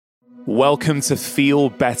Welcome to Feel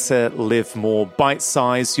Better, Live More Bite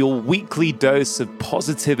Size, your weekly dose of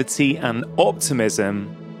positivity and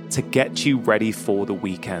optimism to get you ready for the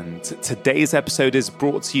weekend. Today's episode is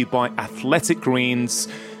brought to you by Athletic Greens,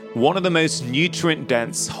 one of the most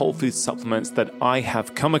nutrient-dense whole food supplements that I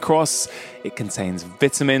have come across. It contains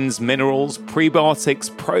vitamins, minerals, prebiotics,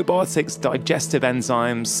 probiotics, digestive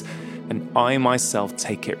enzymes, and I myself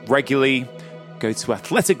take it regularly. Go to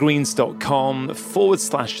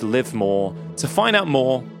athleticgreens.com/live more to find out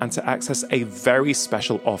more and to access a very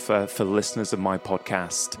special offer for listeners of my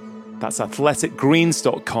podcast. That's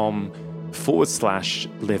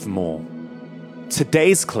athleticgreens.com/live more.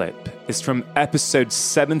 Today's clip is from episode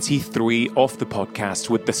 73 of the podcast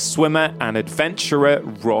with the swimmer and adventurer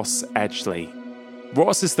Ross Edgley.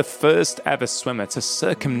 Ross is the first ever swimmer to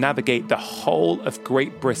circumnavigate the whole of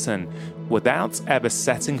Great Britain without ever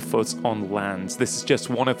setting foot on land. This is just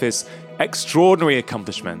one of his extraordinary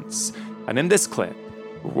accomplishments. And in this clip,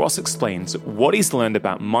 Ross explains what he's learned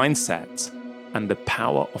about mindset and the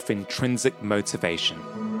power of intrinsic motivation.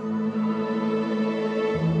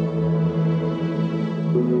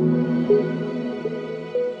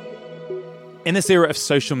 In this era of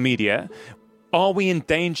social media, are we in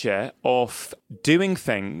danger of doing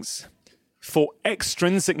things for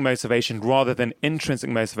extrinsic motivation rather than intrinsic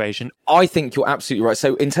motivation? I think you're absolutely right.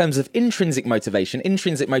 So in terms of intrinsic motivation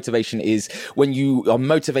is when you are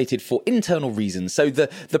motivated for internal reasons. So the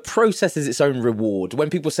process is its own reward. When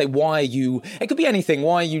people say, why are you, it could be anything.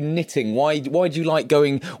 Why are you knitting? Why do you like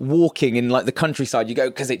going walking in like the countryside? You go,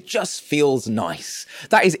 because it just feels nice.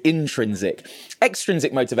 That is intrinsic.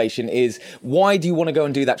 Extrinsic motivation is, why do you want to go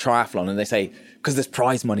and do that triathlon? And they say, because there's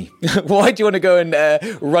prize money. Why do you want to go and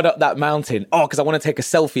run up that mountain? Oh, because I want to take a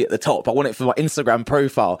selfie at the top. I want it for my Instagram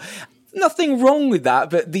profile. Nothing wrong with that,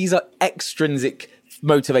 but these are extrinsic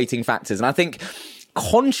motivating factors. And I think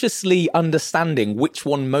consciously understanding which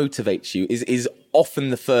one motivates you is often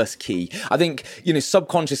the first key. I think,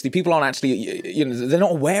 subconsciously, people aren't actually, they're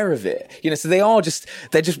not aware of it. So they're just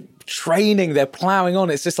training, they're plowing on.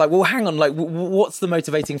 It's just like, well, hang on, like, what's the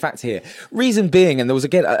motivating factor here? Reason being, and there was,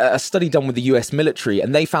 again, a study done with the US military,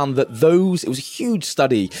 and they found that it was a huge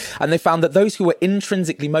study, and they found that those who were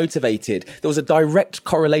intrinsically motivated, there was a direct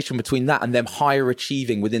correlation between that and them higher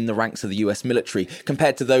achieving within the ranks of the US military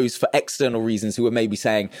compared to those for external reasons who were maybe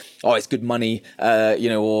saying, oh, it's good money,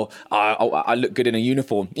 or I look good in a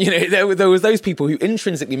uniform. There was those people who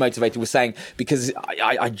intrinsically motivated were saying, because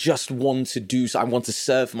I just want to do so, I want to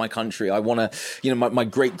serve my country, I want to, my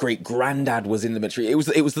great granddad was in the military. It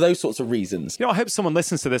was those sorts of reasons. I hope someone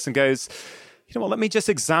listens to this and goes, let me just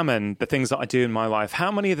examine the things that I do in my life. How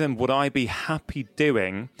many of them would I be happy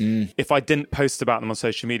doing if I didn't post about them on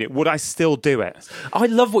social media? Would I still do it? I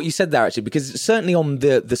love what you said there, actually, because certainly on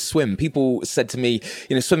the swim, people said to me,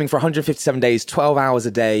 swimming for 157 days, 12 hours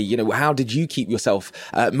a day, how did you keep yourself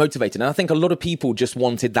motivated? And I think a lot of people just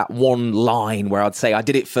wanted that one line where I'd say, I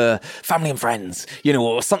did it for family and friends,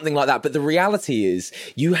 or something like that. But the reality is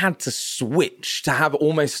you had to switch to have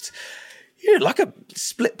almost like a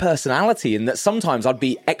split personality, in that sometimes I'd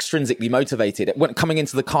be extrinsically motivated. When coming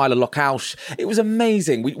into the Kyla Lochalsh, it was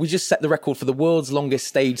amazing. We just set the record for the world's longest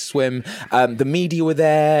stage swim. The media were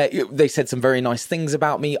there. They said some very nice things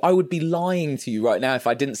about me. I would be lying to you right now if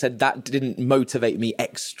I didn't say that didn't motivate me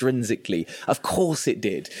extrinsically. Of course it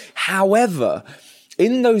did. However,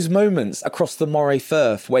 in those moments across the Moray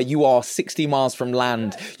Firth where you are 60 miles from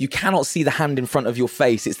land, you cannot see the hand in front of your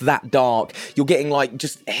face. It's that dark. You're getting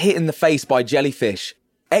just hit in the face by jellyfish.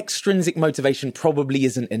 Extrinsic motivation probably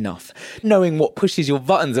isn't enough. Knowing what pushes your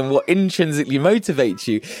buttons and what intrinsically motivates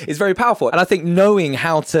you is very powerful. And I think knowing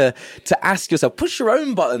how to ask yourself, push your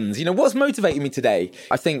own buttons, what's motivating me today?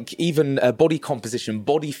 I think even body composition,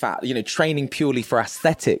 body fat, training purely for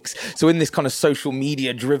aesthetics. So in this kind of social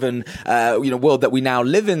media driven, world that we now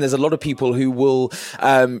live in, there's a lot of people who will,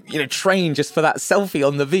 train just for that selfie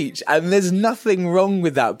on the beach. And there's nothing wrong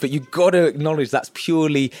with that, but you've got to acknowledge that's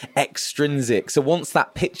purely extrinsic. So once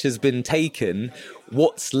that picture's been taken,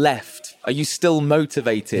 what's left? Are you still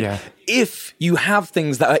motivated? Yeah. If you have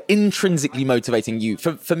things that are intrinsically motivating you,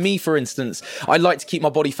 for me, for instance, I like to keep my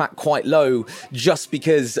body fat quite low just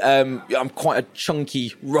because I'm quite a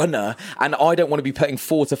chunky runner and I don't want to be putting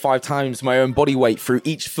 4 to 5 times my own body weight through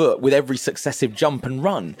each foot with every successive jump and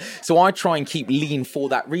run. So I try and keep lean for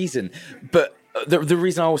that reason. But The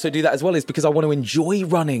reason I also do that as well is because I want to enjoy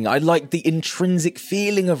running. I like the intrinsic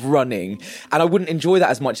feeling of running, and I wouldn't enjoy that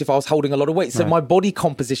as much if I was holding a lot of weight. So my body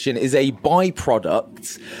composition is a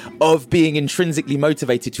byproduct of being intrinsically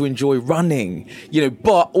motivated to enjoy running,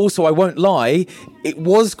 but also I won't lie, it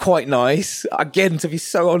was quite nice, again, to be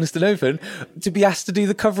so honest and open, to be asked to do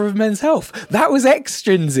the cover of Men's Health. That was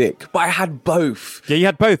extrinsic, but I had both. Yeah, you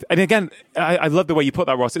had both. And again, I love the way you put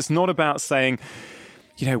that, Ross. It's not about saying,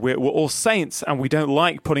 we're all saints and we don't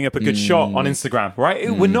like putting up a good shot on Instagram,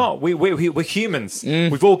 right? We're not. We're humans.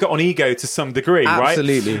 We've all got an ego to some degree,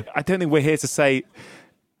 Absolutely. Right? I don't think we're here to say,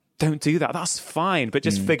 don't do that. That's fine, but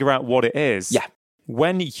just figure out what it is. Yeah.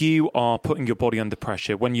 When you are putting your body under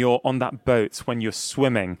pressure, when you're on that boat, when you're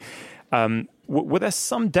swimming, were there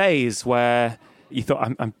some days where you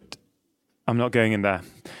thought, I'm not going in there.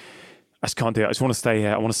 I just can't do it. I just want to stay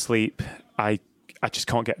here. I want to sleep. I just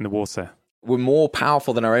can't get in the water. We're more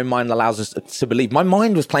powerful than our own mind allows us to believe. My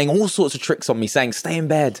mind was playing all sorts of tricks on me, saying, stay in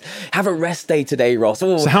bed, have a rest day today, Ross.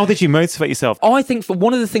 Oh. So how did you motivate yourself? I think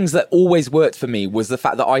one of the things that always worked for me was the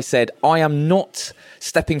fact that I said, I am not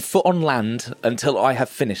stepping foot on land until I have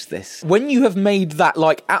finished this. When you have made that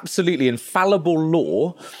absolutely infallible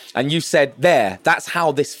law, and you said, that's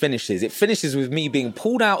how this finishes. It finishes with me being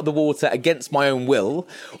pulled out of the water against my own will,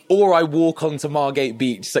 or I walk onto Margate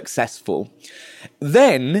Beach successful.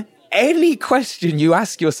 Then any question you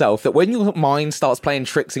ask yourself, that when your mind starts playing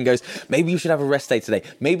tricks and goes, maybe you should have a rest day today,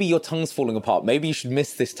 maybe your tongue's falling apart, maybe you should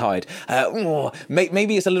miss this tide,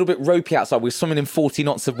 maybe it's a little bit ropey outside, we're swimming in 40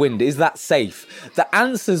 knots of wind, is that safe? The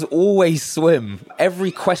answers always swim. Every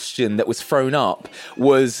question that was thrown up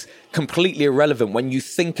was completely irrelevant when you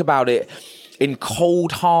think about it in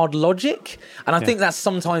cold, hard logic. And I think that's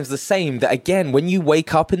sometimes the same, that again, when you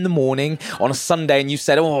wake up in the morning on a Sunday and you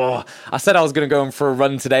said, I said I was going to go on for a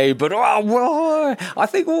run today, but I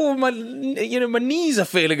think, my knees are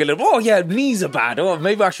feeling a little, knees are bad.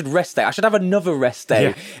 Maybe I should rest day. I should have another rest day.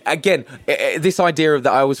 Yeah. Again, this idea of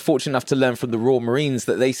that I was fortunate enough to learn from the Royal Marines,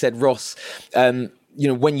 that they said, Ross, when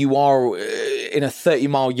you are in a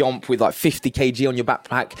 30-mile yomp with 50 kg on your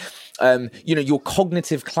backpack, your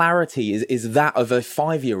cognitive clarity is that of a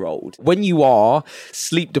 5-year-old. When you are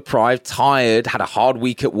sleep deprived, tired, had a hard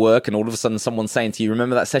week at work, and all of a sudden someone's saying to you,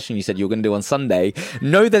 remember that session you said you were going to do on Sunday?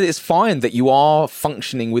 Know that it's fine that you are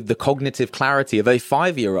functioning with the cognitive clarity of a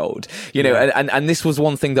 5-year-old. And this was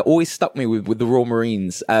one thing that always stuck me with the Royal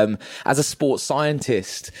Marines. As a sports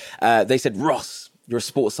scientist, they said, Ross, you're a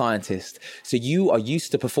sports scientist, so you are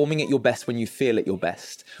used to performing at your best when you feel at your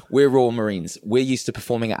best. We're Royal Marines. We're used to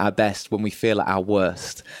performing at our best when we feel at our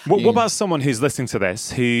worst. What about someone who's listening to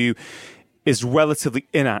this who is relatively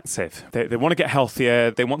inactive? They want to get healthier.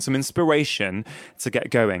 They want some inspiration to get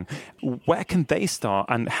going. Where can they start,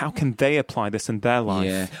 and how can they apply this in their life?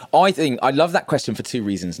 Yeah, I love that question for two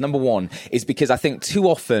reasons. Number one is because I think too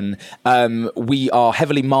often we are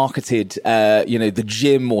heavily marketed, the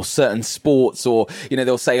gym or certain sports, or,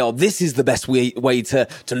 they'll say, this is the best way to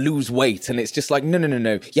lose weight. And it's just like,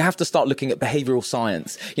 no. You have to start looking at behavioral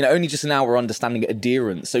science. Only just now we're understanding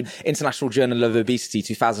adherence. So International Journal of Obesity,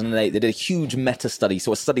 2008, they did a huge meta study,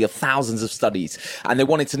 so a study of thousands of studies, and they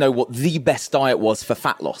wanted to know what the best diet was for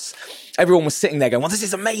fat loss. Everyone was sitting there going, well, this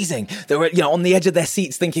is amazing. They were, on the edge of their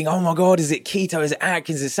seats thinking, oh my God, is it keto? Is it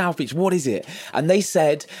Atkins? Is it South Beach? What is it? And they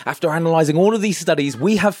said, after analysing all of these studies,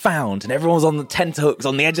 we have found, and everyone's on the tenterhooks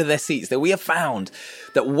on the edge of their seats, that we have found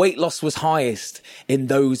that weight loss was highest in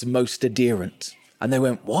those most adherent. And they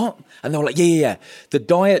went, what? And they were like, yeah. The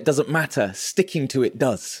diet doesn't matter. Sticking to it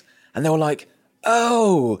does. And they were like,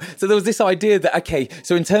 oh, so there was this idea that, okay,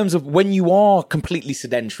 so in terms of when you are completely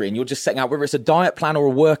sedentary and you're just setting out, whether it's a diet plan or a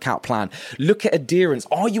workout plan, look at adherence.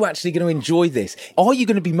 Are you actually going to enjoy this? Are you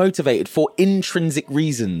going to be motivated for intrinsic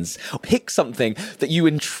reasons? Pick something that you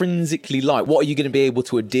intrinsically like. What are you going to be able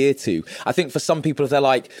to adhere to? I think for some people, if they're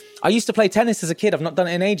like, I used to play tennis as a kid, I've not done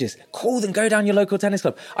it in ages. Cool, then go down your local tennis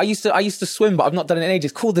club. I used to swim, but I've not done it in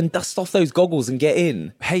ages. Cool, then dust off those goggles and get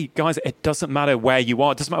in. Hey, guys, it doesn't matter where you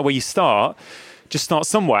are. It doesn't matter where you start. Just start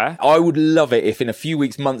somewhere. I would love it if in a few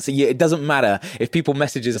weeks, months, a year, it doesn't matter if people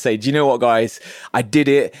message us and say, do you know what, guys? I did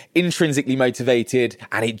it, intrinsically motivated,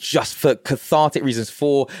 and it just for cathartic reasons,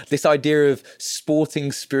 for this idea of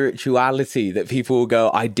sporting spirituality, that people will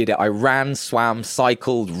go, I did it. I ran, swam,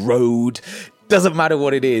 cycled, rode. Doesn't matter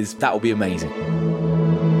what it is. That will be amazing.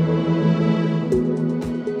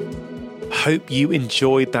 Hope you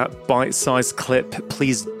enjoyed that bite-sized clip.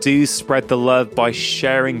 Please do spread the love by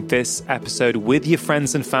sharing this episode with your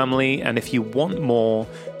friends and family. And if you want more,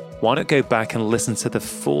 why not go back and listen to the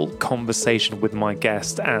full conversation with my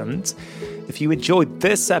guest? And If you enjoyed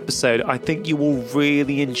this episode, I think you will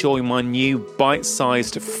really enjoy my new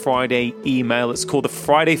bite-sized Friday email. It's called the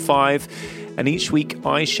Friday 5, and each week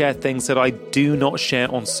I share things that I do not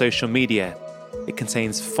share on social media. It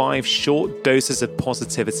contains 5 short doses of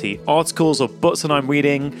positivity, articles or books that I'm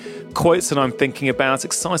reading, quotes that I'm thinking about,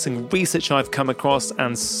 exciting research I've come across,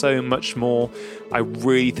 and so much more. I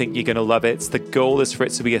really think you're going to love it. The goal is for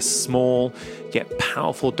it to be a small yet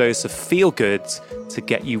powerful dose of feel-good to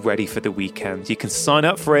get you ready for the weekend. You can sign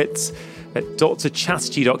up for it at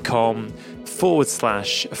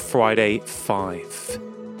drchatterjee.com/Friday5.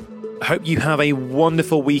 I hope you have a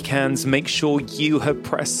wonderful weekend. Make sure you have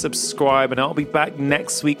pressed subscribe, and I'll be back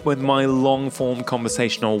next week with my long-form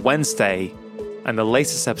conversation on Wednesday and the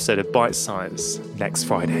latest episode of Bite Size next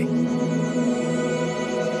Friday.